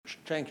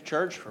Thank you,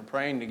 church, for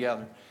praying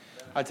together.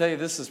 I tell you,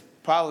 this is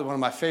probably one of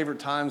my favorite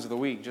times of the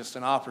week, just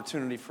an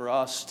opportunity for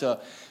us to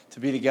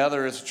be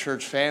together as a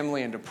church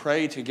family and to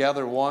pray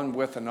together one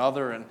with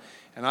another. And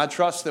I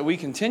trust that we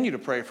continue to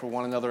pray for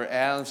one another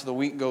as the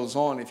week goes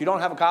on. If you don't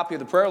have a copy of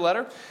the prayer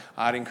letter,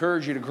 I'd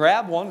encourage you to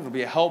grab one. It'll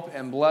be a help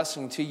and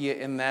blessing to you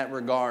in that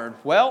regard.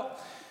 Well,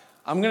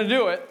 I'm going to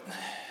do it.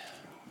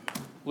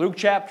 Luke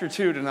chapter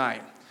 2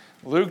 tonight.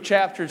 Luke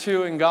chapter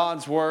 2 in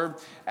God's Word.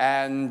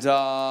 And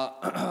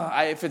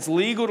if it's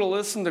legal to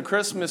listen to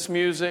Christmas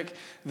music,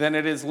 then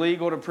it is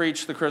legal to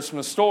preach the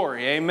Christmas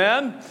story.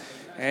 Amen?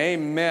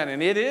 Amen.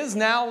 And it is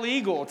now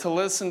legal to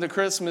listen to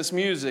Christmas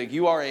music.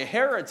 You are a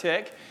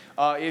heretic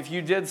if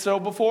you did so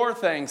before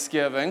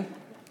Thanksgiving.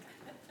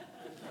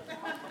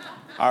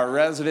 Our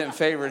resident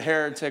favorite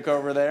heretic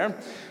over there.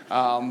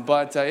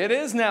 But it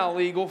is now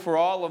legal for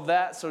all of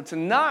that. So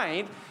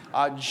tonight,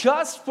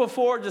 just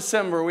before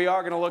December, we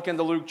are going to look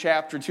into Luke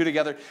chapter 2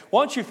 together.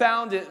 Once you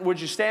found it,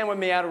 would you stand with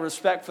me out of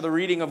respect for the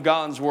reading of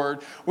God's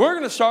Word? We're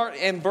going to start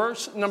in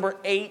verse number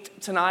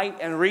 8 tonight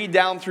and read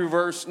down through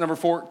verse number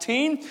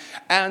 14.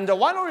 And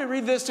why don't we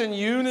read this in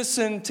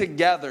unison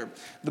together?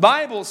 The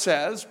Bible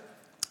says,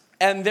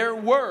 "And there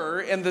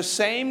were in the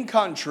same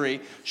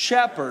country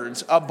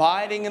shepherds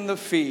abiding in the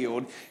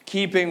field,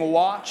 keeping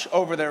watch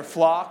over their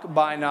flock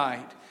by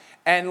night.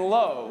 And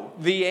lo,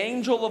 the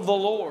angel of the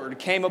Lord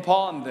came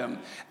upon them,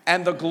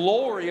 and the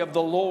glory of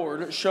the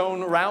Lord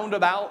shone round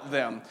about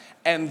them,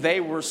 and they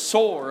were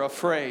sore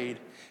afraid.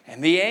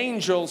 And the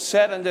angel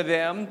said unto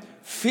them,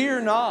 Fear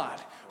not,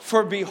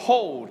 for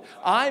behold,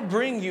 I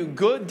bring you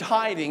good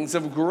tidings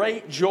of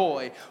great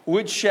joy,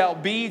 which shall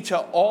be to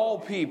all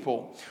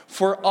people.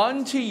 For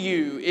unto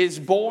you is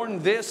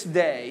born this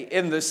day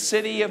in the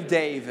city of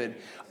David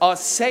a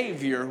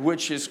Savior,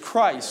 which is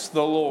Christ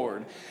the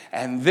Lord.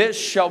 And this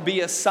shall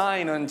be a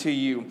sign unto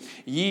you.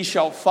 Ye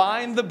shall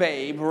find the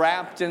babe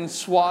wrapped in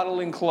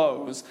swaddling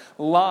clothes,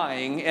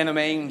 lying in a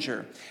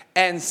manger.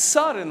 And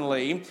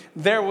suddenly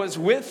there was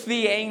with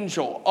the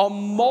angel a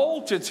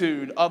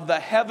multitude of the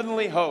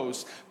heavenly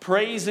host,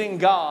 praising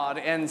God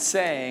and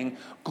saying,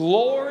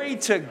 Glory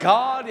to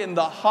God in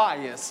the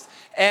highest,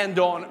 and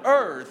on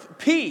earth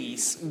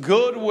peace,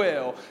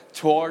 goodwill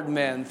toward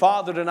men."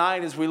 Father,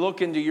 tonight as we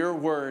look into your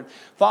word,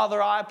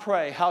 Father, I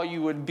pray how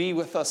you would be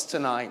with us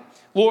tonight.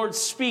 Lord,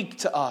 speak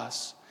to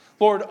us.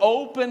 Lord,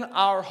 open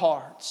our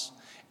hearts.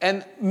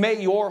 And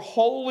may your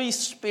Holy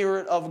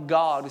Spirit of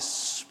God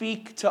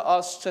speak to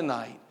us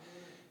tonight.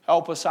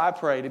 Help us, I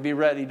pray, to be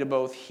ready to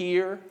both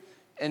hear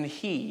and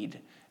heed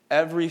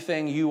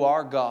everything you,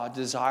 our God,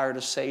 desire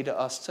to say to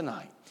us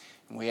tonight.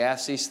 And we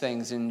ask these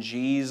things in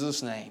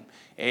Jesus' name.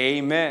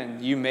 Amen.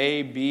 You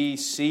may be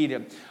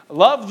seated. I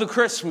love the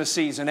Christmas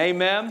season.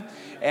 Amen.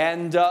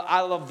 And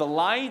I love the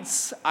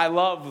lights. I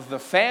love the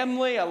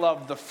family. I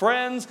love the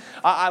friends.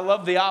 I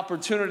love the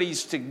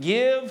opportunities to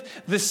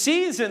give. The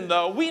season,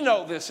 though, we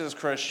know this as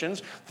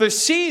Christians. The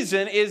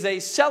season is a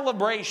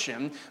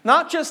celebration,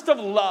 not just of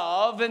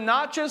love and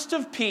not just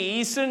of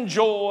peace and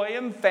joy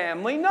and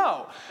family.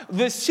 No.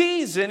 The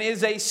season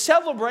is a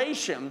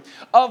celebration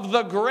of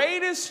the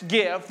greatest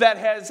gift that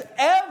has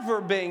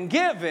ever been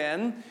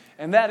given,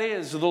 and that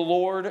is the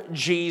Lord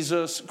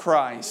Jesus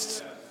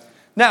Christ.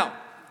 Now,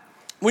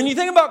 when you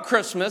think about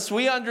Christmas,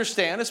 we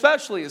understand,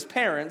 especially as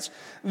parents,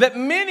 that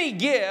many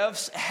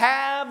gifts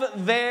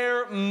have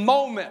their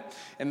moment.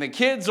 And the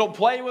kids will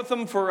play with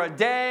them for a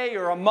day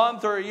or a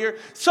month or a year.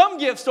 Some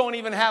gifts don't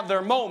even have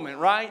their moment,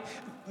 right?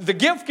 The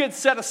gift gets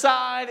set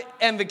aside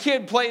and the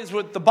kid plays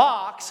with the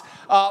box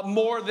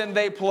more than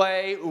they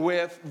play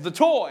with the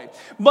toy.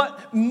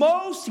 But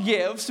most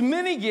gifts,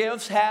 many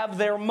gifts have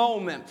their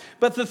moment.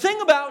 But the thing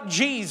about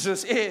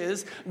Jesus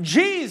is,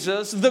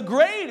 Jesus, the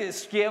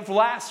greatest gift,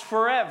 lasts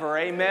forever.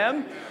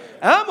 Amen?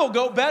 And I'm going to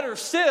go better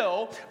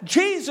still.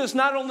 Jesus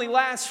not only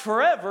lasts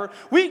forever,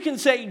 we can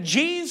say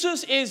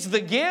Jesus is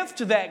the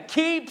gift that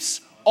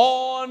keeps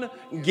on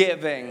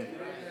giving.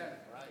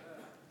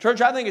 Church,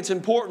 I think it's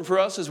important for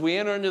us as we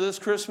enter into this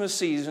Christmas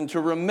season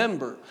to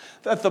remember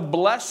that the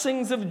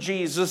blessings of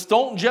Jesus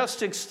don't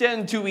just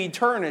extend to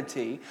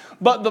eternity,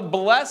 but the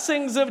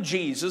blessings of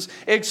Jesus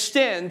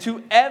extend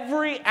to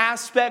every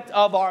aspect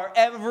of our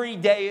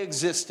everyday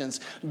existence.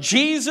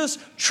 Jesus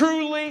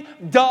truly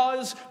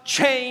does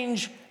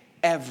change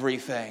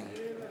everything.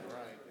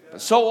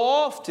 But so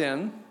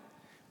often,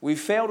 we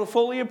fail to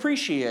fully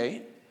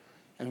appreciate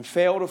and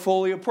fail to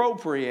fully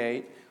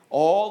appropriate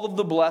all of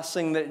the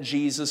blessing that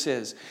Jesus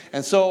is.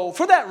 And so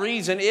for that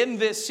reason, in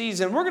this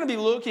season, we're going to be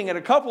looking at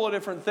a couple of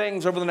different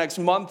things over the next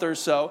month or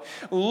so,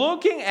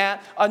 looking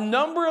at a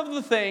number of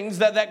the things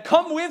that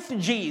come with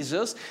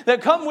Jesus,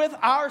 that come with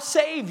our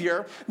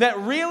Savior, that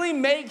really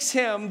makes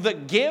him the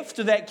gift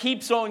that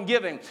keeps on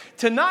giving.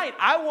 Tonight,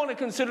 I want to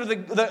consider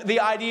the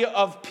idea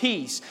of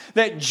peace,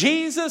 that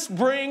Jesus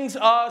brings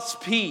us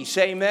peace.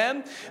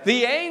 Amen?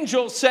 The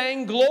angels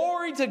sang,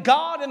 Glory to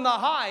God in the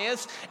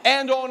highest,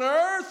 and on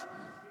earth,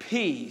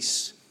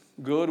 peace,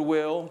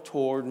 goodwill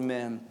toward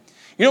men.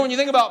 You know, when you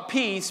think about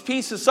peace,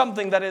 peace is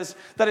something that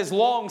is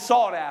long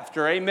sought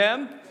after.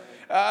 Amen?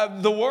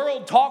 The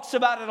world talks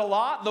about it a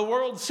lot. The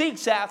world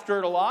seeks after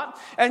it a lot.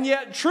 And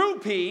yet true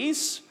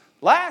peace,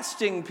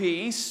 lasting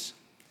peace,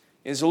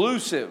 is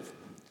elusive.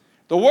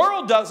 The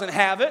world doesn't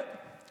have it.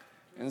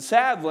 And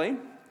sadly,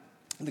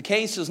 the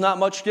case is not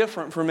much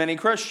different for many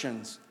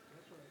Christians.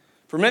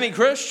 For many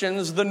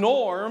Christians, the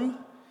norm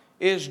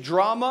is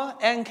drama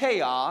and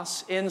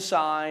chaos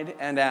inside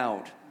and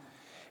out.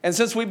 And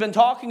since we've been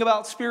talking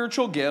about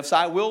spiritual gifts,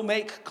 I will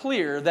make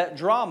clear that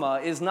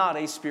drama is not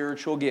a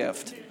spiritual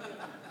gift.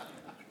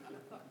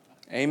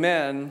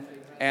 Amen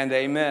and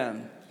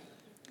amen.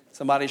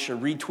 Somebody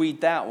should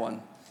retweet that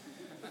one.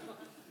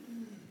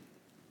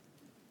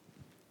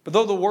 But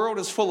though the world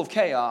is full of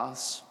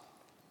chaos,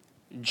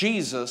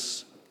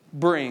 Jesus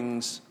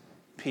brings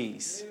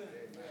peace.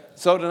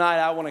 So tonight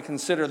I want to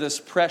consider this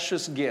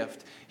precious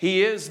gift.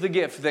 He is the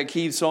gift that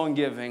keeps on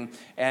giving,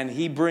 and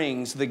He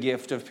brings the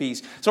gift of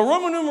peace. So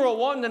Roman numeral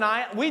 1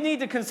 tonight, we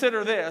need to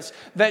consider this,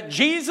 that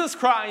Jesus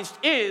Christ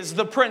is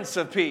the Prince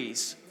of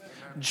Peace.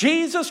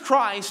 Jesus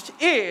Christ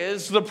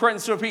is the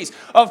Prince of Peace.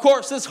 Of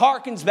course, this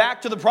harkens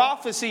back to the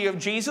prophecy of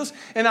Jesus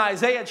in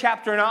Isaiah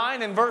chapter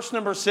 9 and verse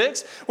number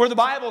 6, where the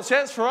Bible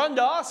says, "For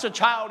unto us a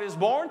child is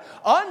born,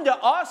 unto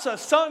us a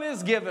son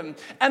is given,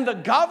 and the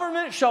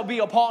government shall be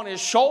upon His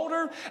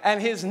shoulder,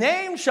 and His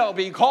name shall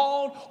be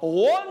called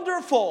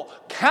Wonderful,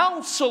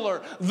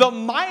 Counselor, the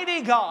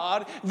Mighty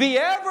God, the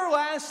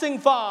Everlasting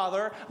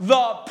Father,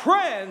 the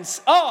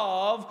Prince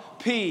of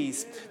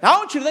Peace." Now I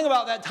want you to think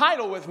about that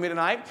title with me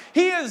tonight.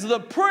 He is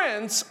the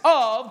Prince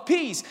of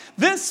Peace.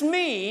 This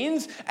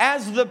means,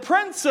 as the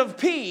Prince of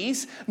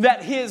Peace,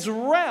 that His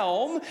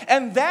realm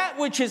and that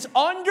which is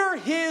under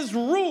His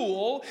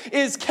rule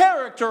is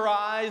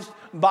characterized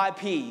by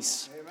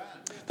peace.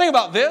 Think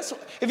about this.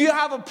 If you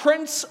have a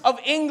Prince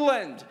of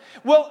England,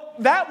 well,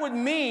 that would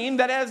mean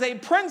that as a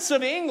Prince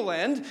of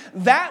England,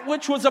 that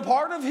which was a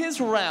part of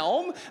his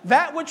realm,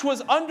 that which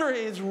was under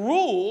his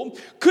rule,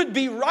 could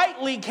be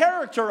rightly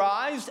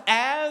characterized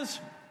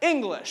as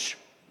English.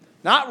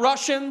 Not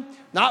Russian,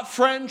 not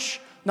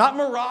French, not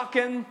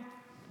Moroccan,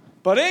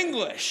 but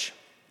English.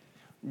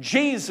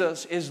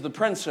 Jesus is the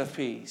Prince of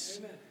Peace.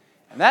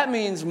 And that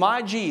means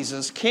my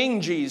Jesus, King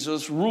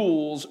Jesus,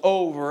 rules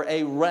over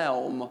a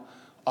realm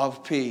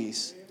of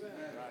peace.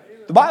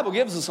 The Bible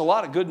gives us a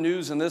lot of good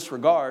news in this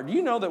regard. Do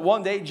you know that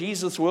one day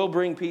Jesus will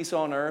bring peace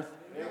on earth?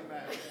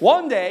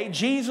 One day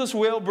Jesus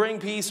will bring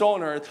peace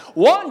on earth.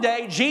 One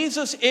day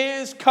Jesus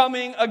is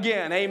coming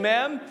again.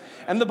 Amen?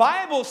 And the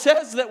Bible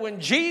says that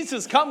when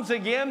Jesus comes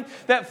again,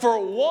 that for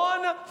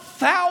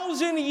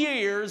 1,000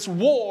 years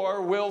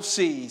war will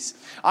cease.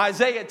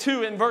 Isaiah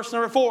 2 in verse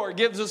number 4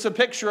 gives us a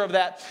picture of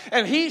that.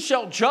 "And He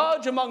shall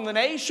judge among the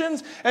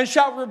nations, and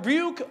shall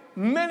rebuke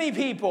many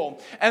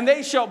people. And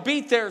they shall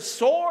beat their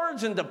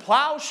swords into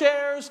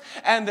plowshares,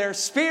 and their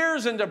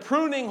spears into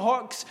pruning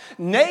hooks.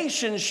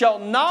 Nation shall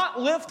not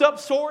lift up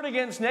sword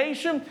against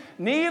nation,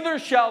 neither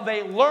shall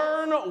they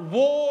learn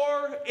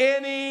war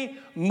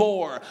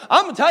anymore."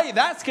 I'm going to tell you,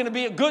 that's going to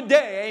be a good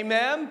day,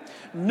 amen?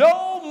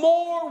 No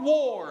more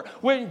war.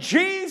 When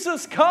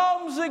Jesus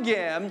comes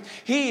again,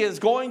 He is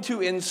going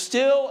to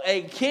instill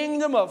a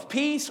kingdom of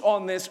peace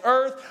on this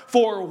earth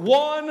for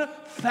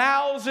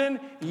 1,000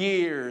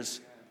 years.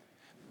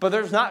 But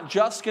there's not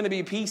just going to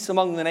be peace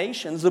among the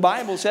nations. The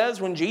Bible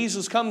says when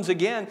Jesus comes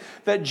again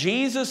that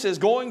Jesus is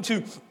going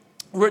to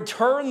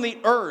return the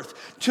earth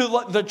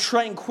to the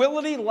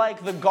tranquility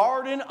like the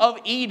Garden of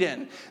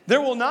Eden. There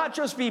will not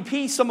just be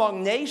peace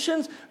among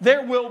nations,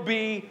 there will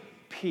be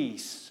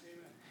peace.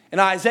 In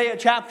Isaiah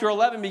chapter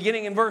 11,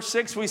 beginning in verse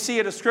 6, we see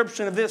a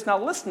description of this. Now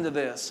listen to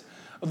this.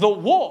 "The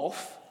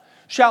wolf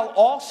shall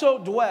also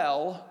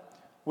dwell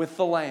with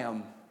the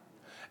lamb,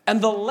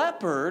 and the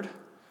leopard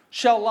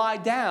shall lie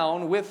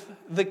down with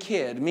the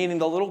kid," meaning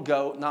the little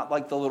goat, not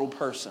like the little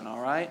person, all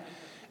right?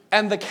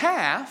 "And the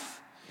calf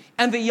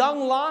and the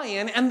young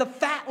lion and the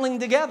fatling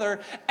together,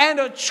 and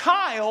a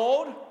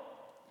child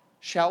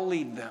shall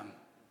lead them."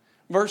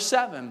 Verse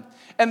 7,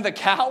 "And the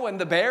cow and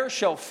the bear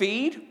shall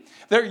feed,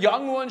 their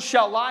young ones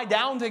shall lie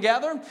down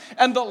together,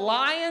 and the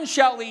lion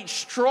shall eat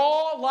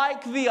straw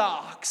like the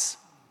ox.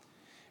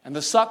 And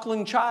the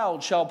suckling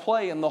child shall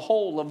play in the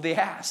hole of the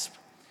asp,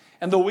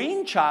 and the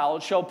weaned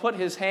child shall put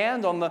his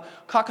hand on the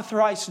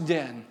cockatrice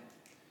den.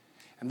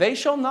 And they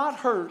shall not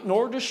hurt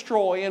nor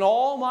destroy in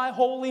all my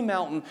holy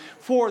mountain,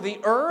 for the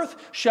earth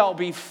shall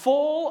be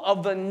full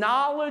of the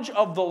knowledge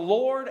of the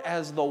Lord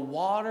as the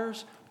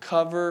waters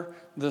cover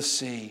the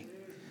sea."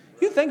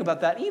 You think about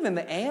that, even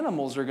the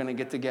animals are going to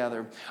get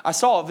together. I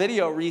saw a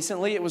video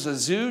recently. It was a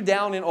zoo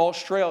down in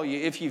Australia.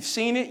 If you've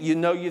seen it, you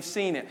know you've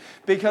seen it.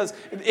 Because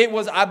it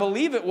was, I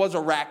believe it was a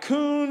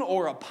raccoon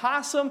or a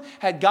possum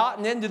had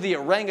gotten into the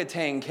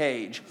orangutan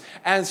cage.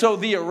 And so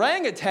the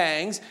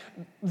orangutans,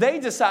 they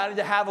decided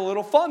to have a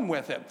little fun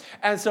with it.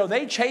 And so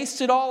they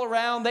chased it all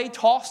around. They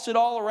tossed it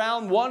all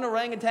around. One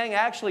orangutan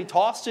actually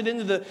tossed it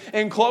into the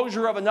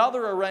enclosure of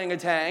another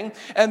orangutan.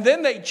 And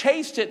then they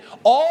chased it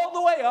all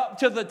the way up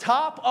to the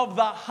top of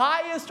the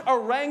highest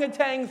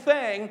orangutan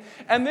thing.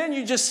 And then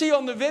you just see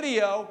on the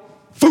video,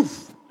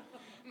 poof.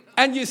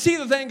 And you see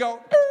the thing go,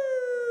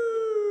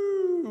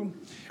 "Ooh."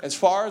 As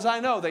far as I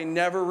know, they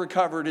never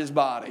recovered his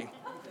body.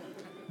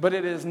 But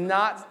it is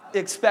not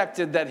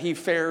expected that he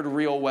fared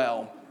real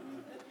well.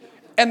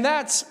 And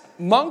that's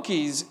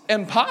monkeys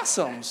and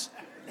possums.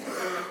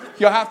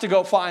 You'll have to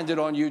go find it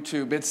on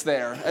YouTube. It's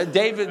there.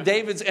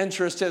 David's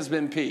interest has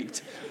been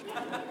piqued.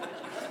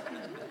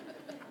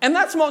 And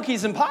that's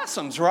monkeys and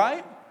possums,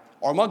 right?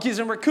 Or monkeys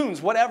and raccoons,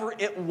 whatever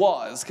it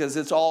was, because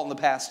it's all in the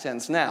past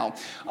tense now.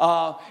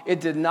 It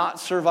did not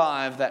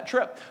survive that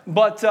trip.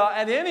 But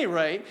at any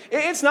rate,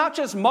 it's not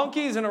just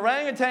monkeys and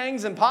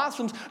orangutans and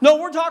possums. No,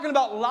 we're talking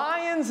about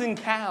lions and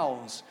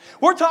cows.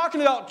 We're talking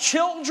about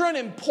children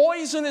and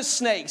poisonous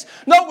snakes.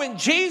 No, when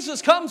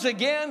Jesus comes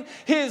again,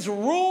 his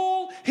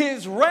rule,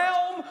 his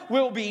realm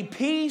will be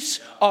peace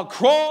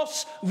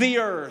across the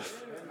earth.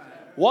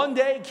 One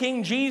day,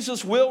 King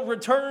Jesus will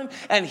return,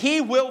 and he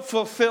will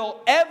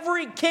fulfill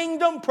every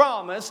kingdom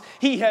promise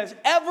he has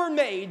ever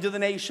made to the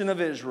nation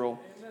of Israel.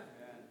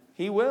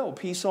 He will,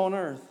 peace on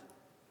earth.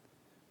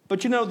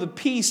 But you know, the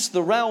peace,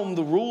 the realm,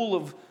 the rule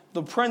of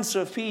the Prince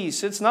of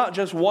Peace, it's not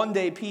just one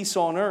day peace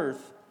on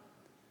earth.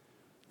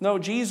 No,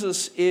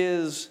 Jesus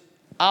is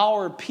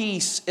our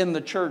peace in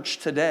the church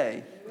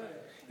today.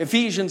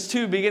 Ephesians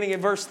 2, beginning at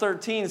verse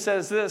 13,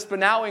 says this, "But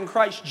now in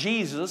Christ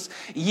Jesus,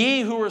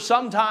 ye who were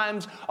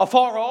sometimes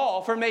afar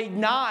off are made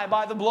nigh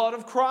by the blood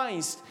of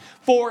Christ.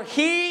 For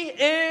he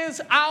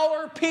is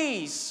our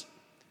peace,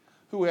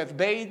 who hath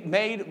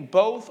made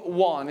both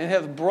one, and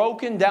hath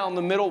broken down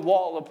the middle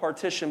wall of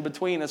partition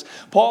between us."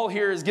 Paul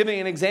here is giving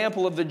an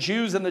example of the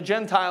Jews and the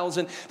Gentiles,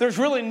 and there's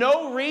really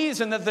no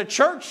reason that the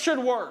church should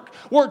work.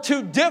 We're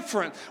too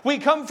different. We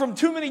come from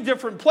too many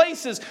different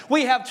places.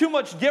 We have too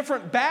much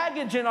different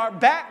baggage in our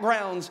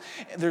backgrounds.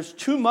 There's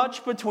too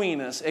much between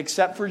us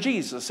except for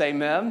Jesus.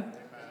 Amen?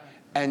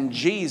 And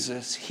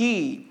Jesus,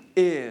 he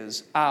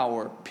is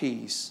our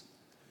peace.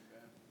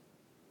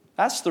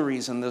 That's the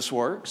reason this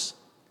works.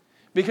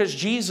 Because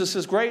Jesus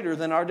is greater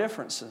than our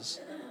differences.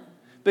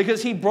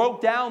 Because he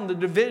broke down the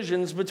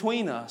divisions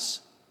between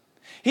us.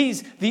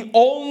 He's the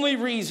only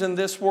reason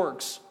this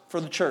works for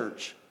the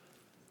church.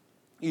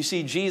 You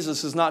see,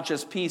 Jesus is not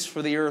just peace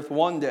for the earth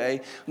one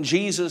day.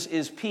 Jesus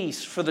is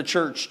peace for the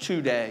church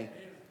today.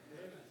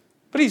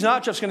 But he's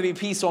not just going to be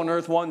peace on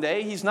earth one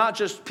day. He's not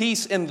just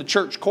peace in the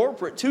church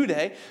corporate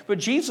today. But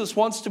Jesus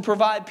wants to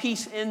provide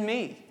peace in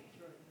me.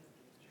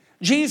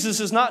 Jesus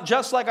is not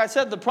just, like I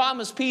said, the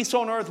promised peace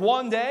on earth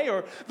one day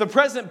or the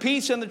present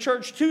peace in the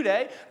church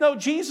today. No,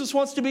 Jesus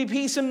wants to be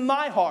peace in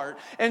my heart,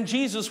 and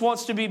Jesus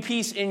wants to be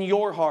peace in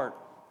your heart.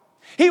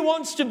 He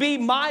wants to be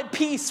my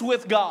peace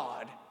with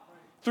God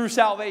through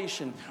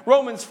salvation.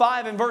 Romans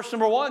 5 and verse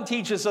number 1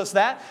 teaches us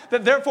that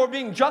therefore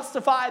being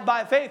justified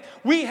by faith,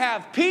 we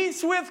have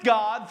peace with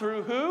God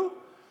through who?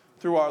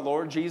 Through our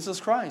Lord Jesus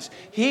Christ.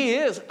 He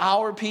is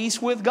our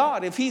peace with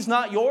God. If he's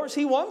not yours,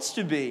 he wants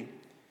to be.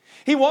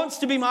 He wants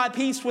to be my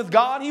peace with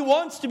God. He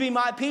wants to be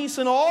my peace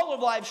in all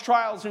of life's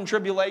trials and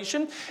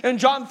tribulation. In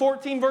John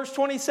 14, verse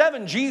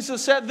 27,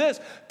 Jesus said this,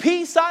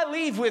 "Peace I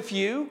leave with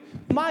you,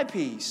 my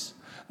peace.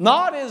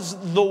 Not as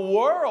the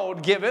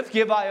world giveth,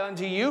 give I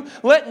unto you.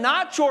 Let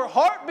not your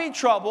heart be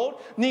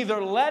troubled, neither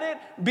let it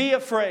be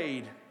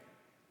afraid."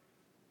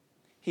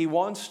 He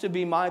wants to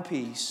be my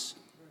peace.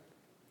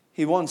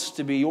 He wants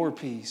to be your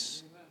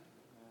peace.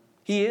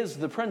 He is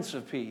the Prince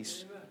of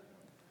Peace.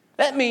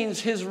 That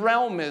means his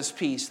realm is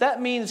peace.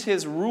 That means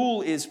his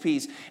rule is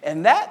peace.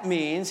 And that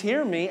means,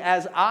 hear me,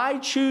 as I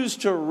choose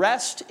to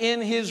rest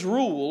in his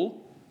rule,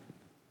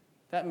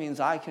 that means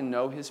I can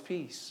know his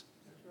peace.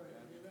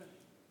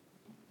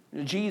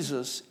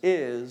 Jesus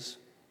is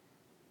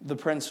the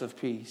Prince of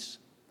Peace.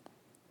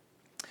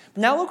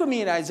 Now look with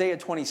me at Isaiah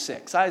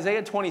 26.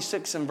 Isaiah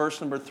 26 and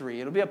verse number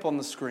 3. It'll be up on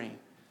the screen.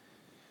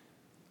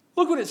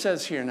 Look what it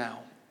says here now.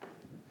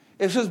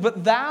 It says,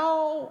 "But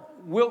thou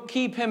wilt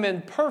keep him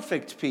in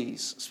perfect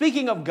peace."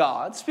 Speaking of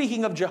God,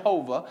 speaking of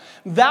Jehovah,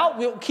 "thou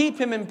wilt keep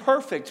him in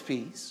perfect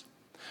peace,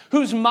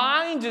 whose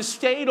mind is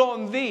stayed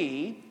on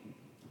thee,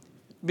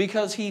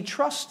 because he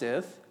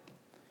trusteth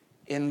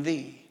in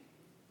thee."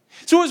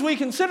 So as we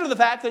consider the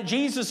fact that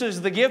Jesus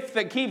is the gift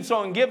that keeps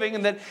on giving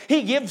and that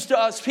he gives to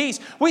us peace,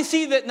 we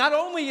see that not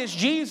only is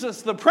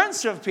Jesus the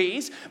Prince of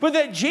Peace, but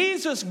that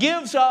Jesus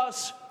gives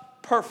us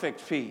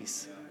perfect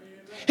peace.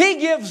 He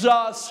gives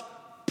us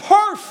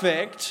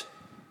perfect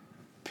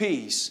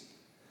peace.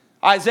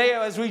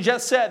 Isaiah, as we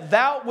just said,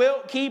 "Thou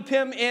wilt keep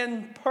him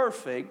in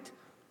perfect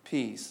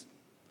peace."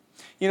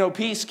 You know,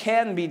 peace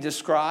can be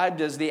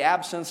described as the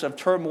absence of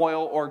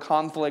turmoil or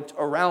conflict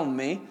around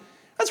me.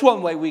 That's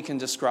one way we can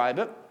describe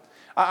it.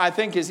 I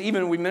think, as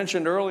even we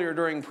mentioned earlier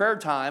during prayer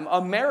time,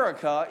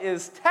 America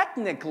is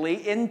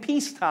technically in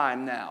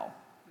peacetime now.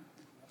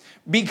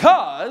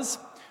 Because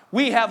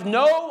we have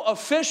no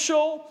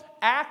official,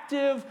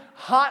 active,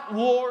 hot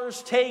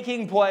wars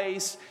taking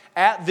place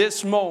at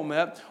this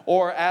moment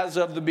or as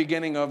of the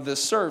beginning of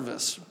this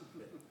service.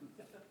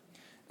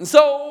 And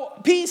so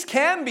peace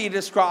can be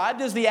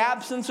described as the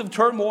absence of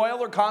turmoil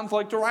or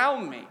conflict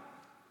around me.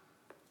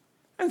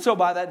 And so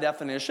by that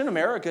definition,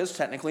 America is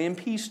technically in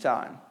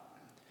peacetime.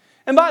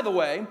 And by the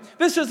way,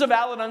 this is a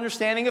valid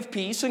understanding of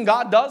peace, and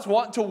God does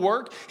want to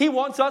work. He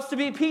wants us to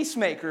be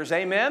peacemakers,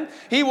 amen?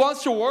 He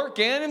wants to work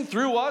in and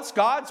through us,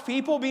 God's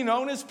people, be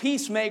known as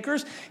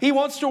peacemakers. He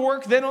wants to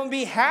work then on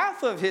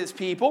behalf of His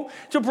people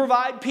to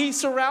provide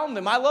peace around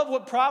them. I love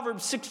what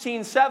Proverbs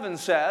 16:7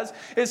 says.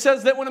 It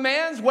says that when a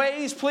man's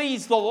ways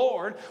please the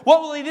Lord,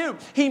 what will He do?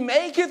 He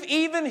maketh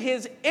even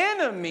his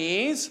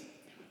enemies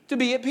to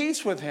be at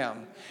peace with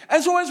him.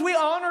 And so as we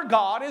honor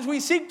God, as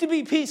we seek to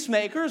be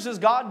peacemakers, as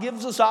God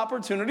gives us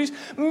opportunities,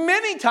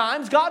 many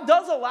times God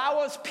does allow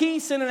us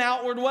peace in an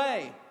outward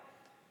way.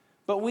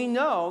 But we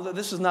know that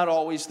this is not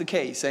always the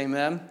case,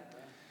 amen?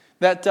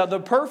 That the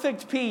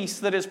perfect peace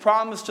that is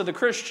promised to the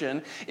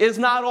Christian is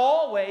not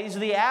always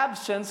the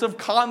absence of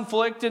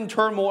conflict and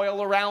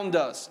turmoil around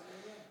us.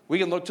 We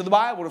can look to the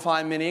Bible to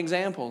find many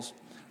examples.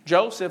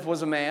 Joseph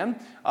was a man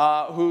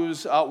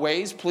whose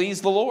ways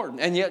pleased the Lord.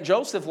 And yet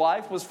Joseph's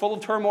life was full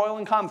of turmoil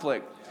and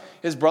conflict.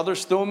 His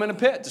brothers threw him in a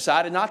pit,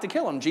 decided not to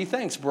kill him. Gee,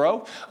 thanks,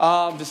 bro.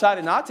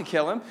 Decided not to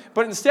kill him,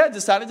 but instead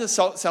decided to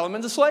sell him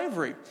into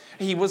slavery.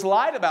 He was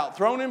lied about,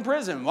 thrown in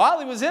prison. While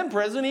he was in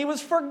prison, he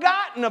was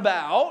forgotten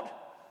about.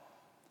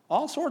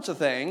 All sorts of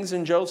things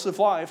in Joseph's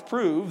life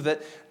prove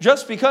that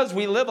just because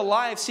we live a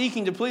life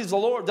seeking to please the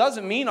Lord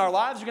doesn't mean our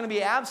lives are going to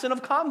be absent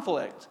of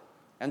conflict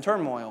and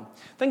turmoil.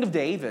 Think of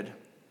David.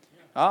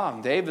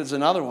 David's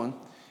another one.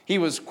 He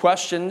was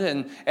questioned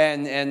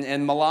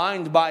and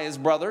maligned by his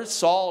brothers.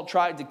 Saul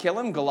tried to kill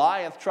him.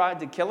 Goliath tried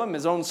to kill him.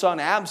 His own son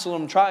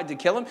Absalom tried to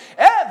kill him.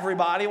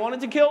 Everybody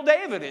wanted to kill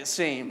David, it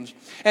seems.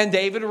 And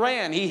David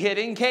ran. He hid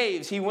in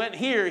caves. He went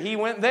here. He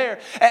went there.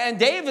 And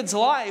David's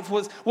life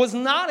was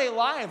not a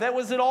life that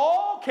was at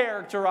all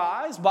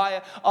characterized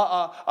by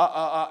a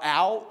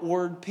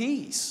outward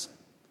peace.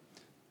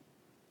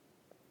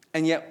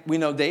 And yet we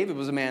know David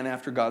was a man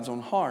after God's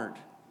own heart.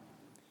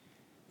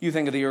 You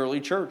think of the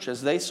early church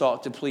as they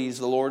sought to please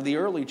the Lord. The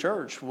early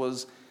church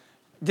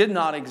did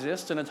not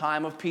exist in a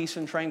time of peace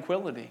and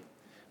tranquility.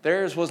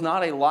 Theirs was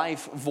not a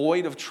life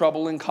void of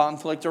trouble and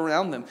conflict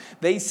around them.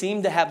 They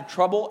seemed to have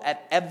trouble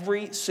at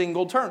every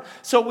single turn.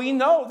 So we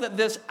know that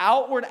this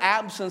outward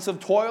absence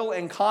of toil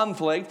and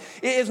conflict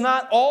is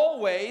not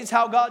always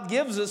how God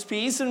gives us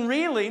peace. And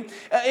really,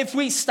 if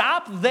we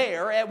stop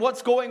there at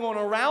what's going on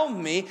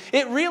around me,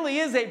 it really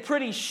is a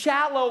pretty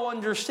shallow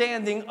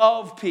understanding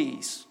of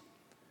peace.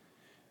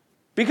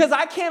 Because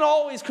I can't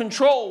always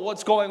control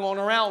what's going on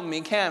around me,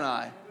 can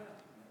I?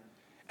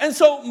 And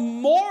so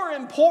more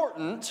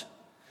important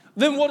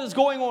than what is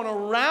going on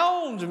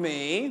around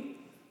me,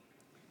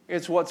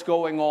 it's what's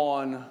going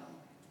on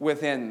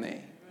within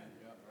me.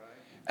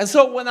 And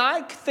so when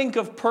I think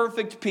of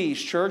perfect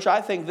peace, church,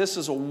 I think this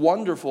is a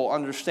wonderful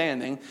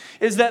understanding,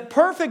 is that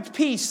perfect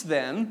peace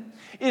then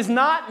is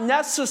not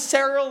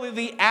necessarily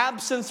the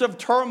absence of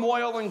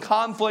turmoil and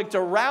conflict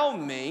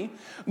around me,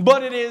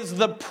 but it is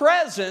the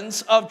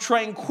presence of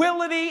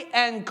tranquility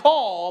and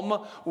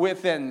calm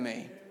within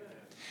me.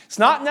 It's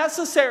not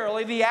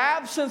necessarily the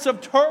absence of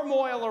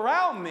turmoil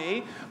around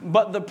me,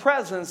 but the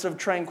presence of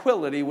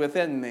tranquility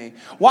within me.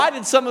 Why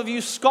did some of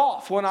you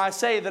scoff when I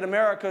say that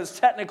America is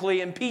technically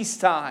in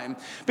peacetime?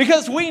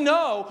 Because we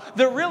know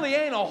there really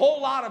ain't a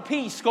whole lot of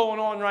peace going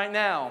on right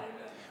now.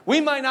 We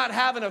might not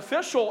have an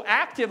official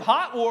active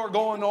hot war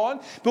going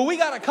on, but we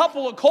got a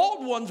couple of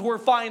cold ones we're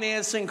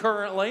financing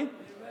currently.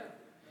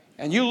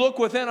 And you look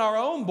within our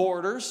own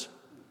borders,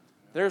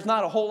 there's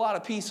not a whole lot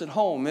of peace at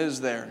home, is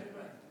there?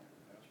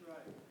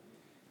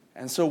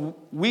 And so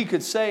we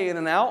could say in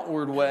an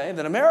outward way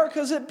that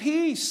America's at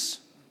peace.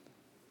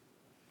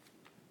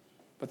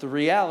 But the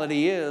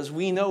reality is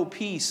we know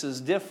peace is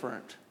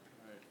different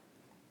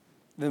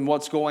than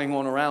what's going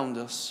on around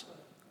us.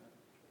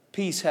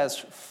 Peace has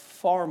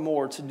far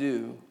more to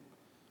do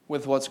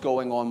with what's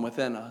going on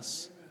within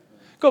us.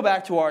 Go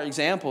back to our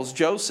examples.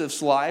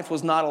 Joseph's life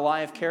was not a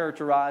life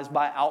characterized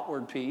by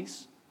outward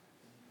peace.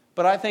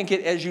 But I think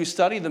as you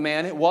study the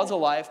man, it was a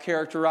life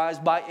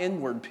characterized by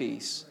inward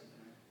peace.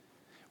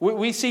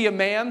 We see a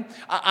man,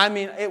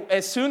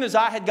 as soon as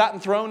I had gotten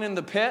thrown in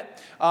the pit,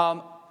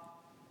 I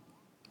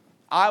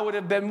would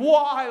have been,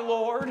 why,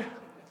 Lord?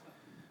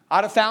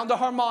 I'd have found a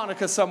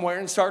harmonica somewhere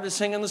and started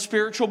singing the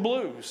spiritual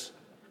blues.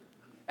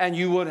 And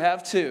you would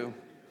have too.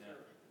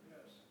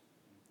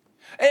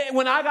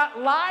 When I got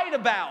lied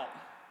about,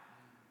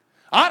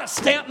 I'd have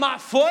stamped my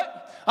foot.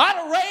 I'd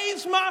have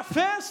raised my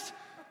fist.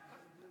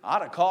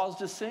 I'd have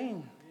caused a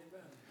scene.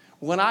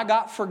 When I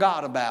got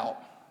forgot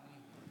about,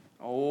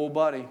 oh,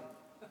 buddy.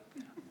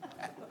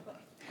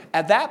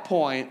 At that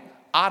point,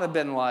 I'd have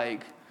been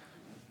like,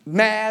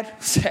 mad,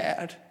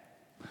 sad.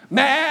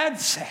 Mad,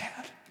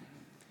 sad.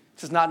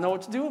 Just not know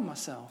what to do with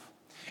myself.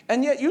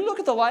 And yet you look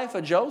at the life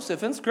of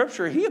Joseph in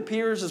Scripture, he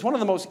appears as one of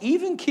the most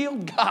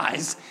even-keeled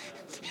guys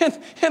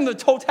in the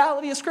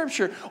totality of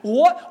Scripture.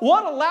 What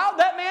allowed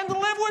that man to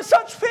live with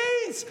such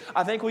peace?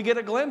 I think we get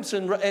a glimpse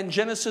in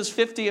Genesis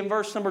 50 and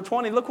verse number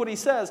 20. Look what he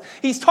says.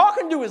 He's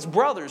talking to his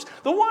brothers,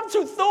 the ones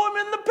who threw him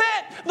in the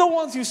pit, the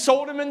ones who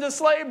sold him into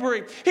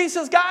slavery. He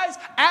says, guys,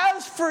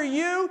 as for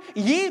you,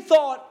 ye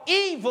thought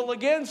evil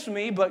against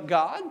me, but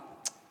God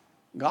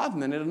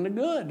meant it in the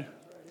good,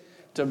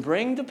 to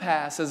bring to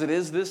pass, as it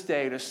is this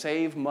day, to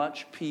save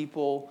much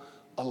people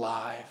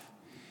alive.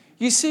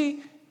 You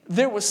see,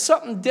 there was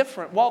something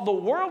different. While the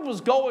world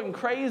was going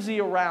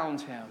crazy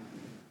around him,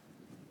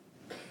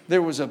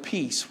 there was a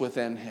peace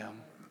within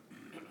him.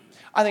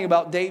 I think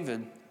about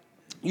David.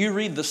 You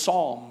read the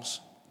Psalms,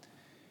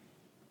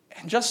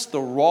 and just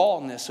the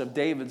rawness of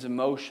David's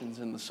emotions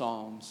in the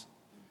Psalms.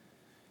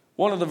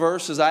 One of the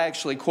verses, I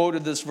actually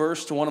quoted this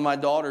verse to one of my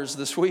daughters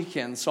this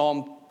weekend,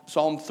 Psalm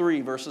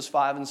 3, verses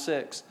 5 and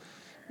 6.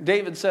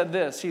 David said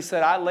this. He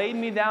said, I laid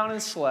me down and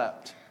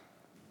slept.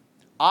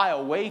 I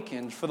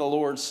awakened, for the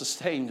Lord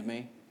sustained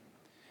me.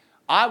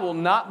 I will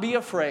not be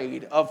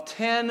afraid of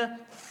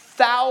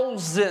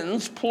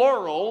 10,000s,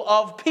 plural,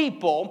 of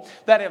people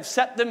that have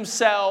set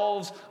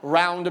themselves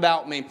round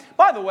about me.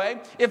 By the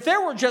way, if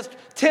there were just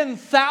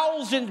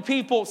 10,000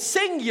 people,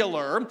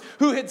 singular,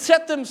 who had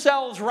set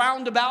themselves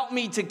round about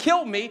me to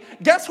kill me,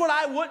 guess what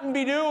I wouldn't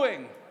be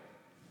doing?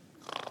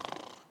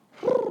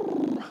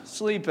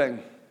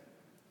 Sleeping.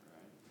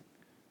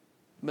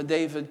 But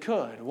David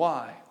could.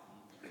 Why?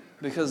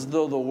 Because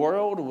though the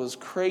world was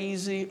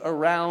crazy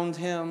around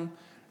him,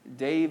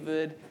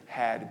 David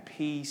had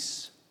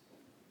peace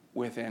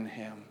within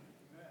him.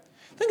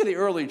 Think of the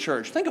early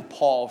church. Think of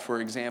Paul,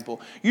 for example.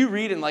 You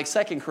read in 2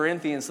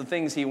 Corinthians the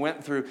things he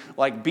went through,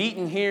 like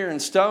beaten here and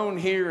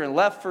stoned here and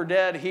left for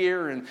dead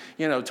here and,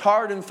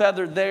 tarred and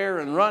feathered there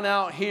and run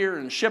out here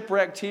and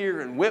shipwrecked here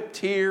and whipped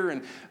here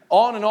and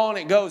on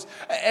it goes.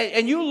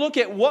 And you look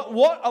at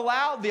what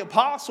allowed the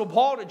Apostle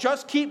Paul to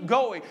just keep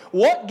going.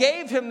 What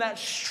gave him that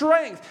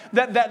strength,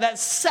 that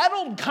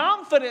settled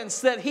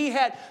confidence that he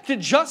had to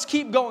just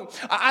keep going.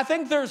 I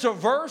think there's a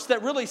verse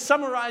that really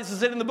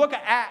summarizes it in the book of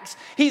Acts.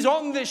 He's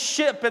on this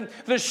ship, and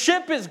the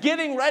ship is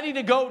getting ready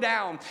to go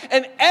down.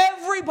 And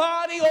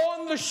everybody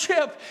on the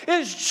ship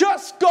is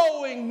just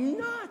going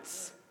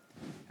nuts.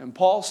 And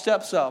Paul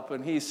steps up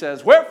and he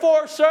says,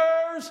 wherefore,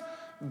 sirs,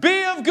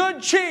 be of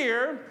good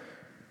cheer.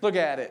 Look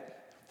at it.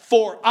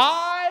 For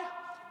I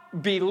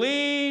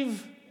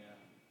believe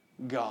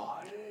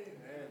God.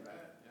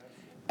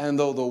 And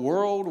though the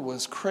world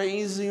was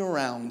crazy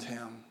around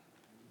him,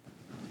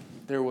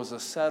 there was a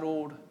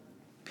settled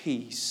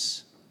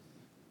peace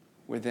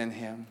within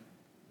him.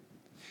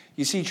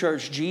 You see,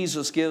 church,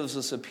 Jesus gives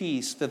us a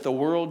peace that the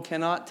world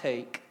cannot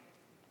take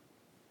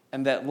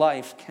and that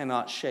life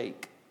cannot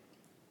shake.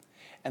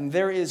 And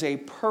there is a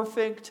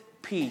perfect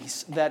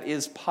peace that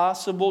is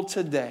possible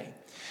today.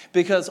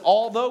 Because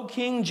although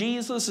King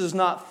Jesus is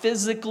not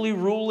physically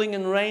ruling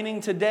and reigning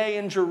today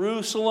in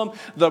Jerusalem,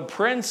 the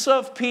Prince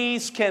of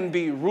Peace can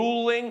be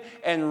ruling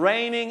and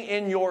reigning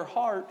in your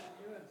heart.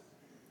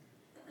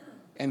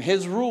 And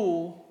his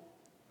rule,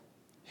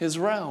 his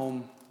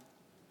realm,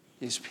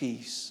 is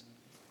peace.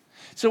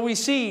 So we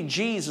see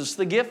Jesus,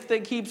 the gift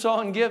that keeps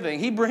on giving.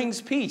 He brings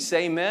peace,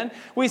 amen.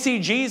 We see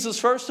Jesus,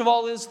 first of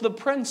all, is the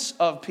Prince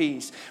of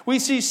Peace. We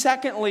see,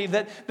 secondly,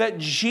 that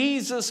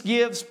Jesus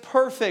gives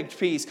perfect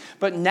peace.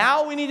 But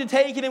now we need to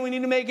take it and we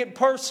need to make it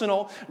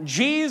personal.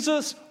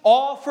 Jesus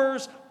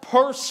offers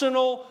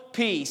personal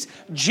peace.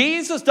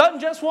 Jesus doesn't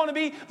just want to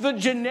be the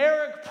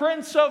generic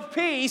Prince of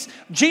Peace.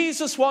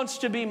 Jesus wants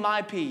to be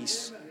my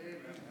peace.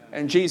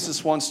 And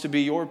Jesus wants to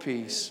be your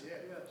peace.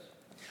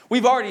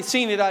 We've already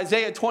seen it,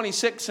 Isaiah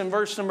 26 and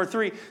verse number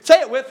 3.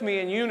 Say it with me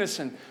in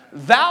unison.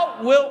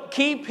 Thou wilt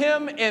keep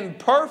him in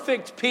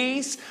perfect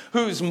peace,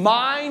 whose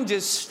mind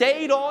is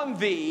stayed on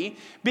thee,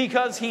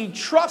 because he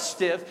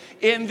trusteth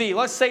in thee.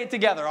 Let's say it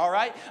together, all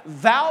right?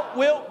 Thou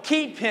wilt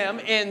keep him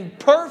in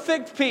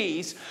perfect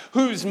peace,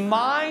 whose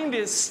mind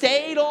is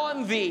stayed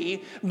on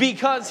thee,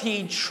 because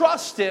he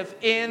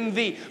trusteth in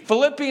thee.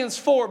 Philippians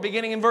 4,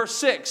 beginning in verse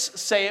 6.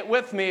 Say it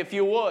with me if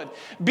you would.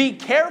 Be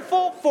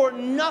careful for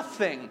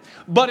nothing,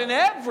 but in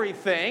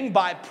everything,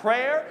 by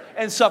prayer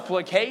and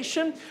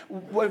supplication,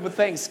 with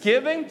thanksgiving,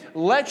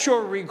 let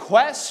your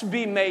requests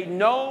be made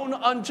known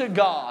unto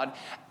God.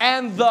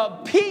 And the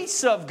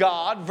peace of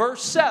God,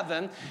 verse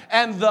 7,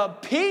 and the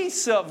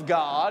peace of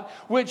God,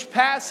 which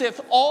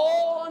passeth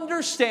all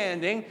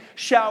understanding,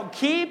 shall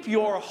keep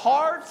your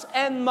hearts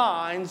and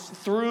minds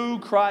through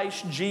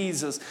Christ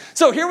Jesus.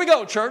 So here we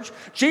go, church.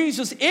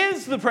 Jesus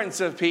is the Prince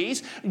of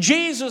Peace.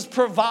 Jesus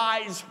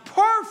provides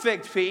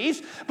perfect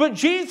peace, but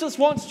Jesus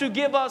wants to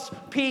give us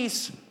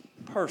peace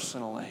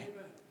personally.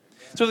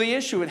 So the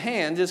issue at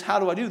hand is, how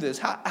do I do this?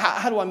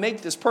 How do I make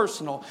this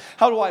personal?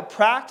 How do I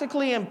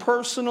practically and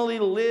personally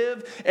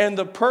live in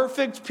the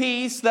perfect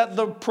peace that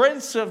the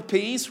Prince of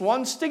Peace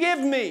wants to give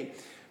me?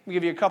 Let me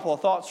give you a couple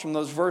of thoughts from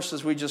those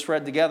verses we just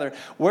read together.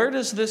 Where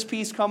does this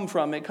peace come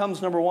from? It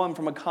comes, number one,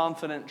 from a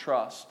confident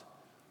trust.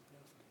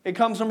 It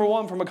comes, number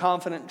one, from a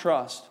confident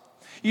trust.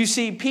 You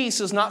see,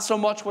 peace is not so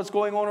much what's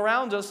going on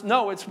around us.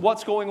 No, it's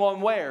what's going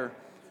on where?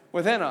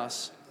 Within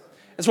us.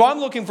 And so I'm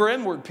looking for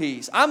inward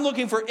peace. I'm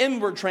looking for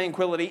inward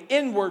tranquility,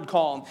 inward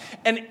calm.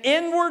 An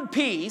inward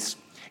peace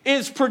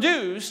is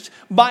produced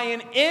by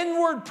an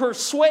inward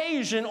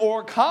persuasion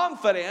or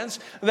confidence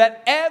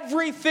that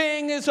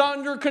everything is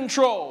under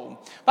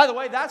control. By the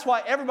way, that's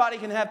why everybody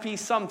can have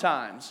peace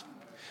sometimes.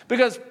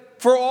 Because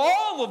for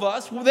all of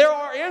us, there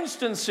are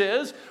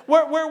instances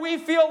where we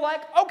feel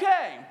like,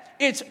 okay,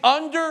 it's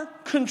under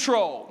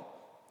control.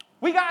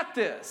 We got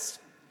this.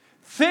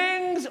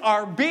 Things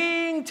are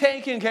being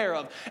taken care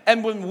of.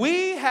 And when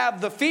we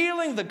have the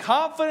feeling, the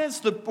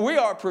confidence, we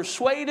are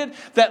persuaded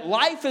that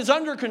life is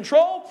under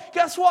control,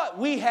 guess what?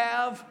 We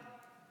have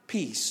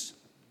peace.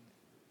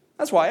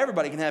 That's why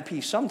everybody can have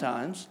peace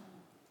sometimes.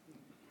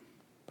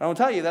 But I will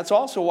tell you, that's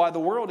also why the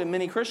world and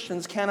many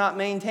Christians cannot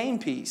maintain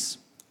peace.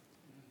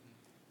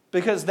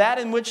 Because that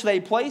in which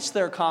they place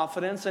their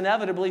confidence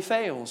inevitably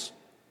fails.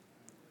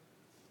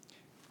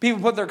 People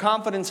put their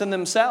confidence in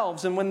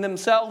themselves, and when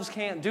themselves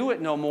can't do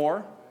it no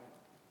more,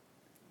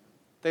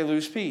 they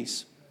lose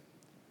peace.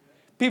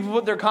 People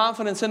put their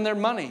confidence in their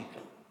money,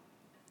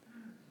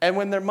 and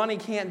when their money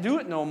can't do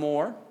it no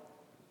more,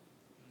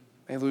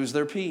 they lose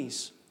their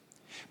peace.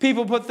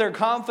 People put their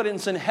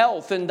confidence in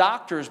health and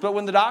doctors, but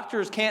when the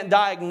doctors can't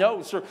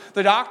diagnose, or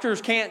the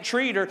doctors can't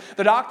treat, or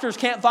the doctors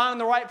can't find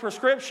the right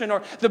prescription,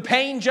 or the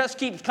pain just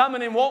keeps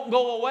coming and won't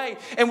go away,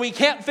 and we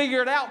can't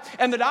figure it out,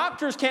 and the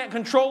doctors can't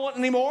control it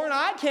anymore, and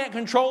I can't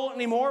control it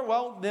anymore,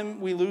 well,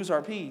 then we lose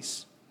our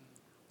peace.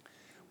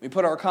 We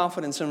put our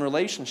confidence in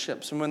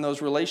relationships, and when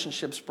those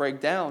relationships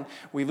break down,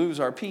 we lose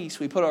our peace.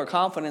 We put our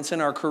confidence in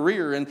our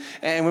career, and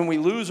when we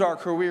lose our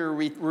career,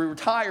 we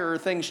retire,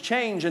 things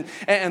change,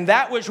 and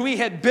that which we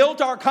had built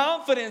our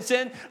confidence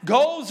in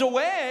goes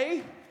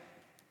away.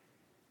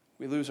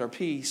 We lose our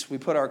peace. We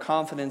put our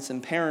confidence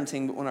in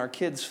parenting, but when our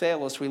kids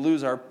fail us, we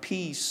lose our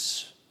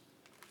peace.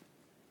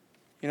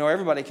 You know,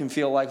 everybody can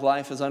feel like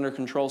life is under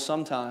control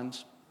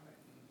sometimes.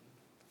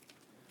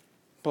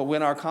 But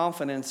when our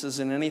confidence is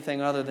in anything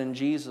other than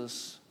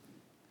Jesus,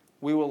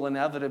 we will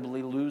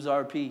inevitably lose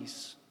our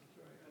peace.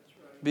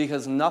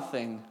 Because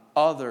nothing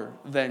other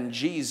than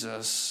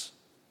Jesus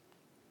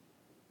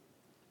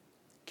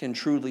can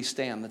truly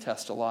stand the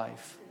test of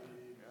life.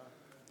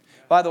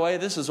 By the way,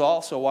 this is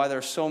also why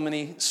there's so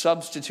many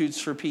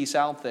substitutes for peace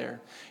out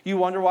there. You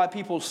wonder why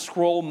people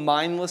scroll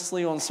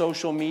mindlessly on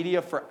social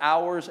media for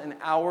hours and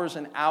hours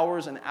and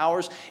hours and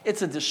hours.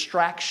 It's a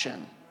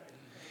distraction.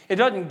 It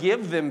doesn't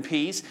give them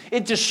peace.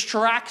 It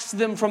distracts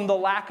them from the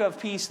lack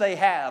of peace they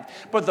have.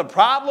 But the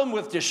problem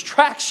with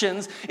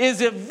distractions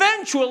is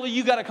eventually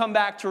you got to come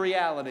back to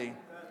reality.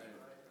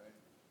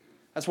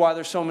 That's why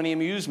there's so many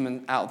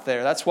amusement out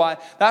there. That's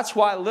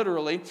why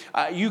literally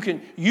you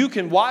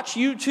can watch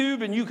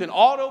YouTube and you can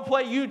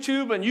autoplay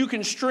YouTube and you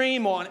can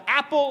stream on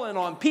Apple and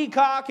on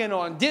Peacock and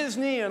on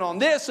Disney and on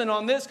this and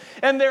on this,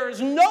 and there is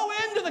no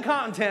end to the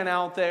content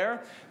out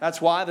there. That's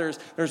why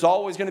there's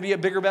always going to be a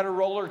bigger, better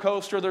roller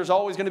coaster. There's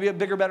always going to be a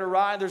bigger, better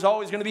ride. There's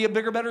always going to be a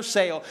bigger, better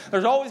sale.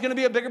 There's always going to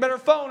be a bigger, better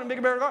phone and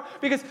bigger, better car.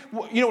 Because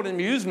you know what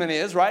amusement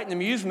is, right? And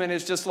amusement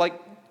is just like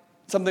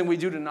something we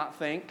do to not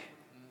think.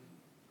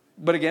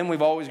 But again,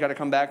 we've always got to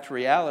come back to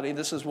reality.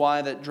 This is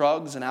why that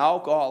drugs and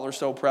alcohol are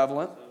so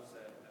prevalent.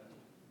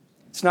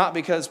 It's not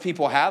because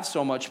people have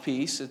so much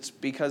peace. It's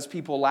because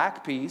people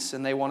lack peace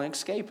and they want to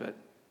escape it.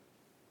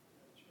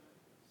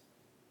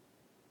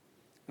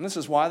 And this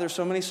is why there's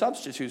so many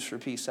substitutes for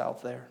peace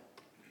out there.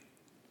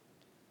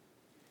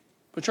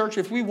 But church,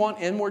 if we want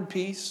inward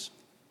peace,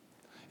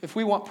 if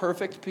we want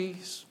perfect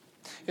peace,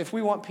 if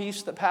we want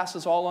peace that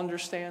passes all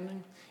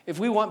understanding, if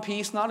we want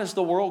peace not as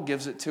the world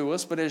gives it to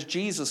us, but as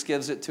Jesus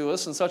gives it to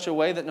us in such a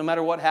way that no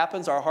matter what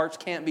happens, our hearts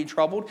can't be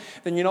troubled,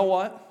 then you know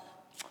what?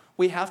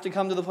 We have to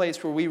come to the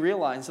place where we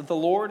realize that the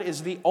Lord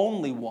is the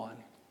only one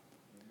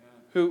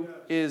who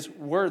is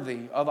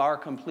worthy of our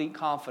complete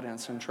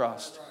confidence and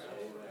trust.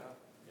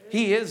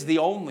 He is the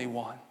only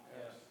one.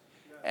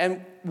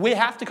 And we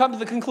have to come to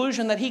the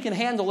conclusion that He can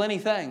handle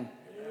anything.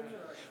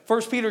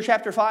 1 Peter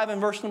chapter 5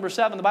 and verse number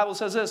 7, the Bible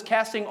says this,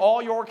 casting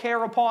all your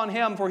care upon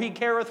Him, for He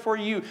careth for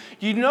you.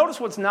 You notice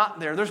what's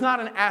not there. There's not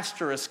an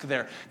asterisk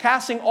there.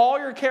 Casting all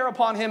your care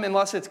upon Him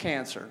unless it's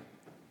cancer.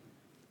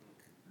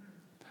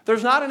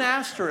 There's not an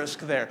asterisk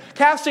there.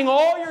 Casting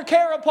all your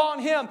care upon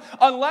Him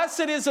unless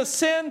it is a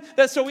sin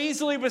that so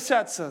easily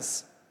besets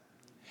us.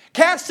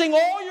 Casting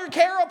all your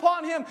care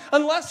upon Him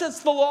unless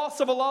it's the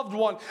loss of a loved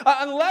one,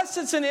 unless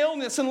it's an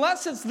illness,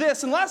 unless it's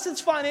this, unless it's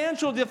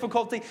financial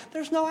difficulty.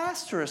 There's no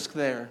asterisk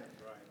there.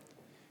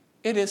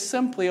 It is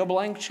simply a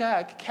blank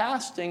check.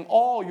 Casting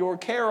all your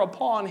care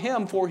upon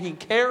Him, for He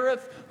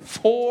careth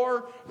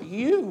for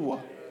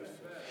you.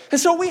 And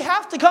so we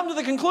have to come to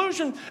the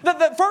conclusion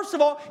that first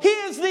of all, He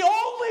is the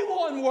only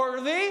one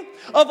worthy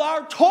of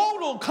our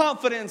total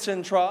confidence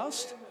and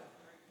trust.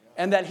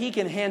 And that He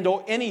can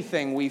handle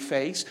anything we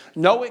face,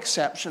 no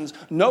exceptions,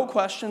 no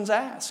questions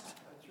asked.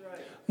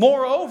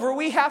 Moreover,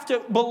 we have to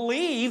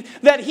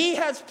believe that He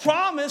has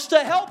promised to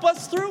help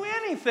us through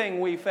anything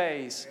we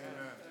face.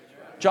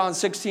 John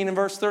 16 and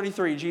verse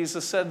 33,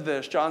 Jesus said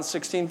this, John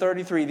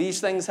 16:33,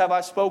 these things have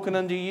I spoken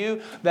unto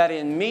you, that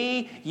in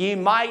me ye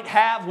might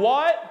have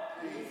what?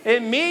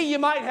 In me you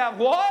might have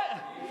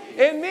what?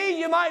 In me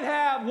you might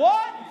have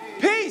what?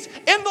 Peace.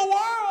 In the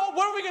world,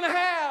 what are we going to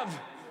have?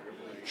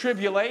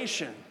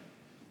 Tribulation.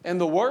 In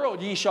the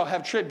world ye shall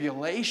have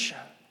tribulation.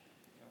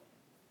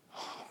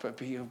 But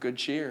be of good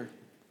cheer.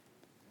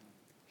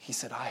 He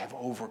said, I have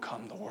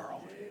overcome the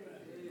world.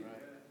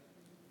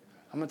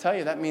 I'm going to tell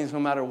you, that means no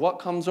matter what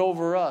comes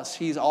over us,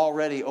 He's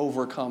already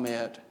overcome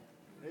it.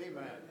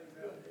 Amen.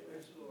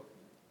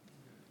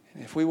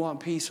 And if we want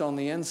peace on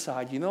the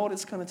inside, you know what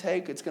it's going to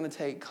take? It's going to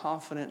take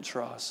confident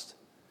trust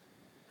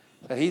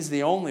that He's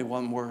the only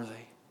one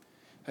worthy,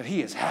 that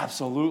He is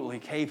absolutely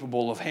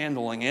capable of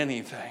handling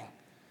anything,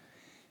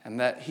 and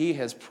that He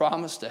has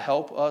promised to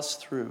help us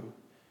through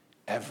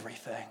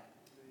everything.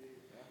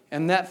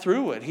 And that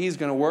through it, He's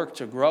going to work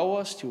to grow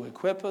us, to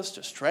equip us,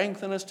 to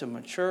strengthen us, to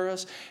mature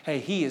us. Hey,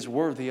 He is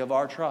worthy of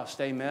our trust.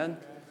 Amen.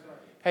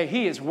 Hey,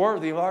 He is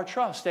worthy of our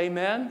trust.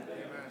 Amen.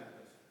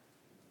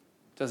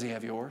 Does He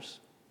have yours?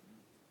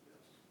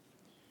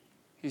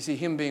 You see,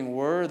 Him being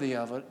worthy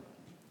of it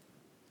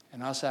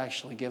and us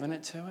actually giving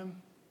it to Him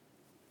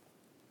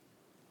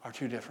are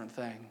two different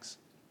things.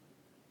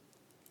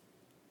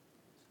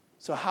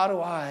 So how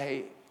do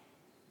I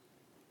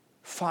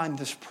find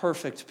this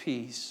perfect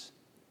peace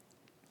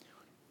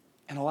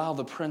and allow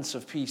the Prince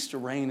of Peace to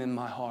reign in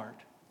my heart?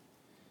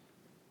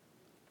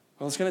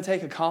 Well, it's going to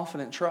take a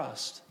confident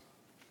trust.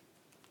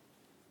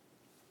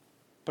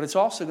 But it's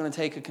also going to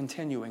take a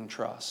continuing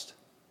trust.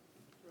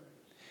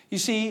 You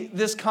see,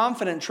 this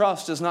confident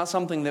trust is not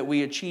something that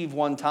we achieve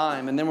one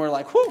time and then we're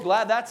like, whew,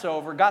 glad that's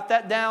over. Got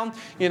that down,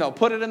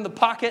 put it in the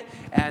pocket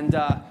and,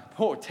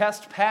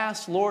 test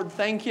passed, Lord,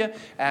 thank you.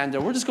 And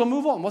we're just going to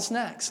move on. What's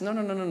next?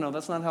 No.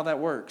 That's not how that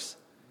works.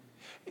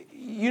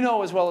 You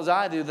know as well as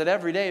I do that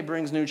every day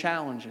brings new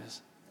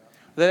challenges.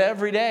 That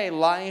every day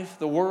life,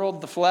 the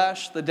world, the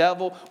flesh, the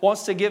devil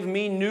wants to give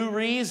me new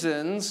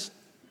reasons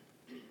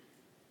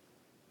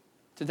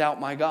to doubt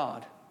my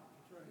God.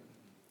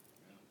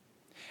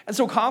 And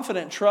so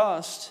confident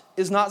trust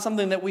is not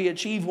something that we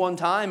achieve one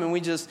time and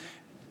we just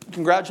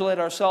congratulate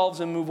ourselves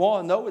and move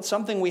on. No, it's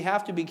something we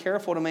have to be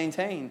careful to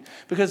maintain.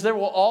 Because there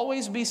will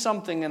always be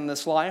something in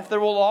this life.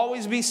 There will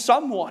always be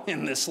someone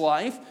in this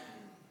life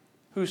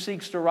who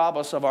seeks to rob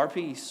us of our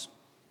peace.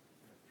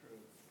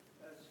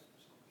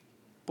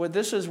 But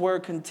this is where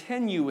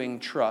continuing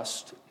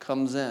trust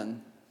comes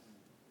in.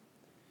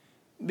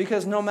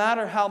 Because no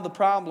matter how the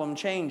problem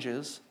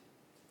changes,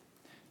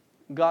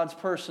 God's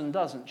person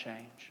doesn't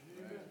change.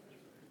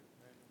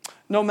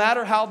 No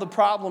matter how the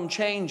problem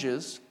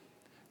changes,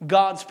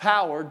 God's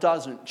power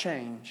doesn't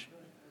change.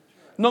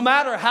 No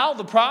matter how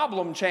the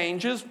problem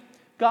changes,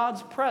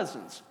 God's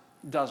presence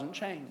doesn't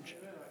change.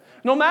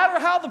 No matter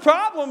how the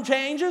problem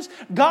changes,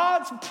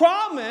 God's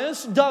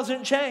promise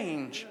doesn't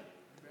change.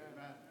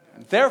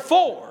 And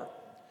therefore,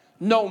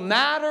 no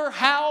matter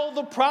how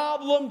the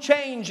problem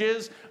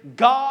changes,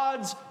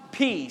 God's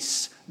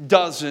peace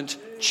doesn't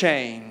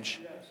change.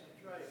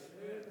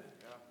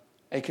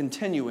 A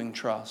continuing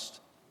trust.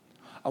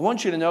 I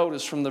want you to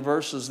notice from the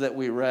verses that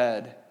we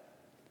read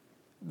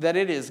that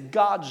it is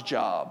God's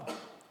job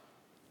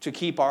to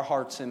keep our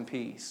hearts in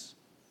peace.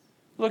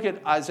 Look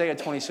at Isaiah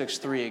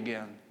 26:3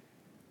 again.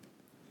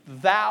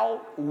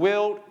 Thou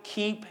wilt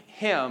keep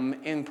him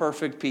in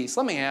perfect peace.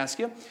 Let me ask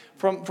you,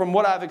 from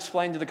what I've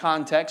explained to the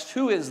context,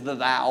 who is the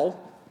thou?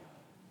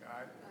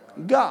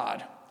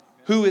 God.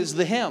 Who is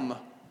the him?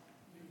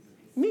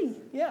 Me,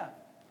 yeah.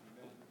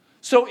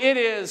 So it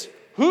is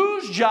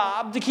whose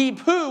job to keep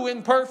who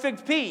in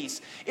perfect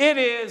peace? It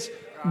is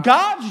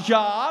God's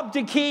job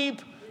to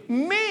keep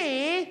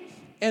me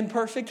in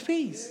perfect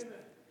peace.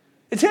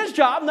 It's His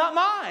job, not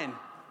mine.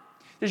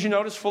 Did you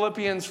notice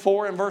Philippians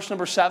 4 and verse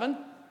number 7?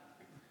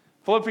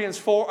 Philippians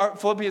 4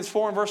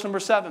 and verse number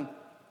 7.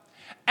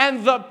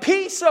 And the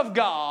peace of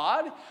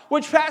God,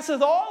 which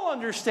passeth all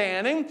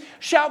understanding,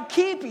 shall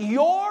keep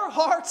your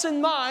hearts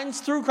and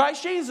minds through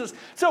Christ Jesus.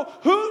 So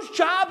whose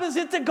job is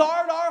it to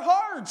guard our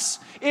hearts?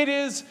 It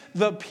is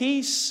the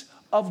peace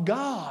of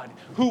God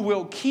who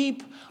will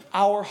keep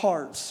our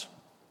hearts.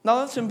 Now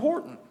that's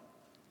important.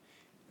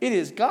 It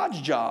is God's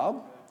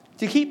job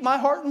to keep my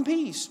heart in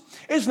peace.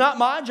 It's not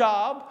my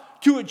job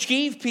to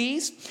achieve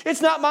peace.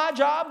 It's not my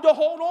job to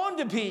hold on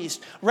to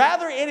peace.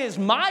 Rather, it is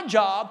my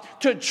job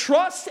to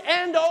trust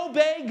and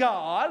obey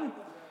God.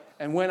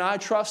 And when I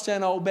trust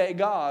and obey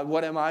God,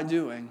 what am I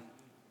doing?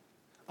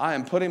 I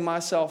am putting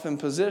myself in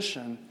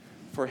position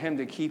for Him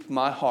to keep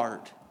my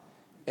heart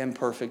in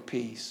perfect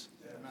peace.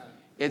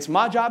 It's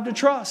my job to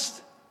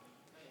trust.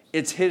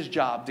 It's His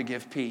job to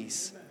give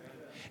peace.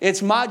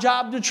 It's my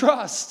job to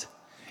trust.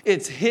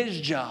 It's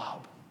His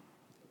job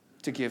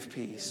to give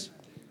peace.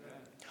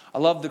 I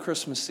love the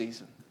Christmas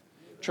season.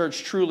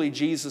 Church, truly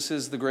Jesus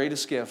is the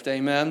greatest gift.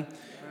 Amen.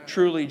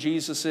 Truly,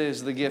 Jesus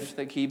is the gift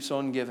that keeps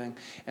on giving.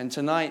 And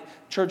tonight,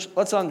 church,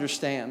 let's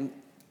understand.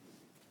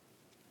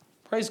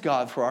 Praise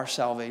God for our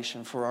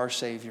salvation, for our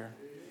Savior.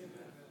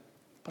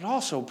 But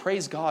also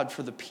praise God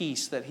for the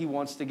peace that He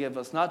wants to give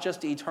us, not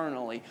just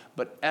eternally,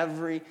 but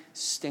every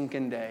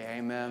stinking day.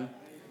 Amen.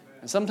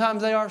 And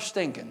sometimes they are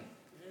stinking,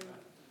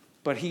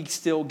 but He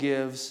still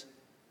gives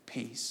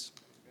peace.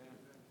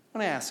 I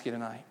want to ask you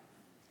tonight,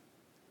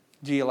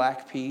 do you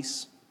lack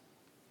peace?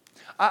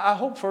 I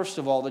hope, first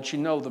of all, that you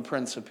know the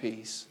Prince of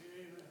Peace.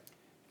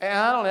 And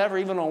I don't ever,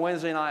 even on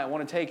Wednesday night, I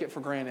want to take it for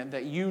granted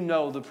that you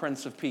know the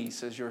Prince of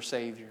Peace as your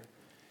Savior.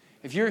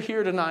 If you're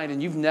here tonight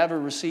and you've never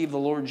received the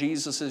Lord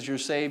Jesus as your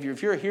Savior,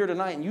 if you're here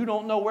tonight and you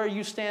don't know where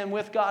you stand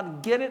with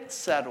God, get it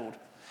settled.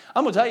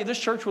 I'm going to tell you, this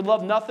church would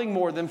love nothing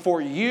more than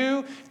for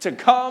you to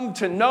come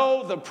to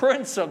know the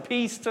Prince of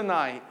Peace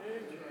tonight.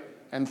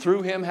 And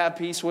through Him have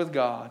peace with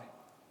God.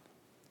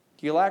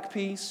 Do you lack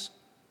peace?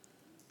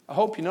 I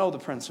hope you know the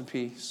Prince of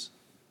Peace.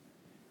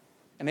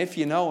 And if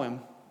you know Him,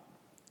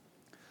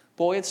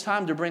 boy, it's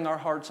time to bring our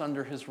hearts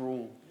under His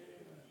rule.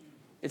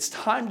 It's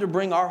time to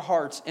bring our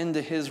hearts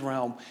into His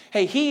realm.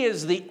 Hey, He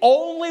is the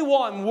only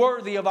one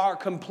worthy of our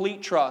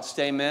complete trust.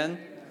 Amen?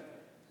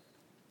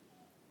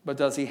 But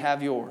does He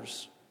have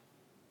yours?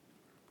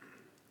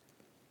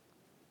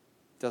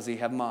 Does He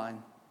have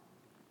mine?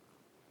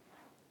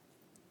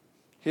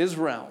 His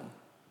realm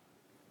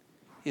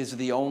is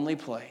the only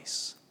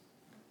place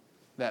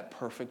that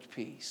perfect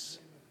peace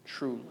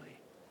truly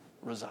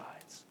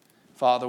resides. Father,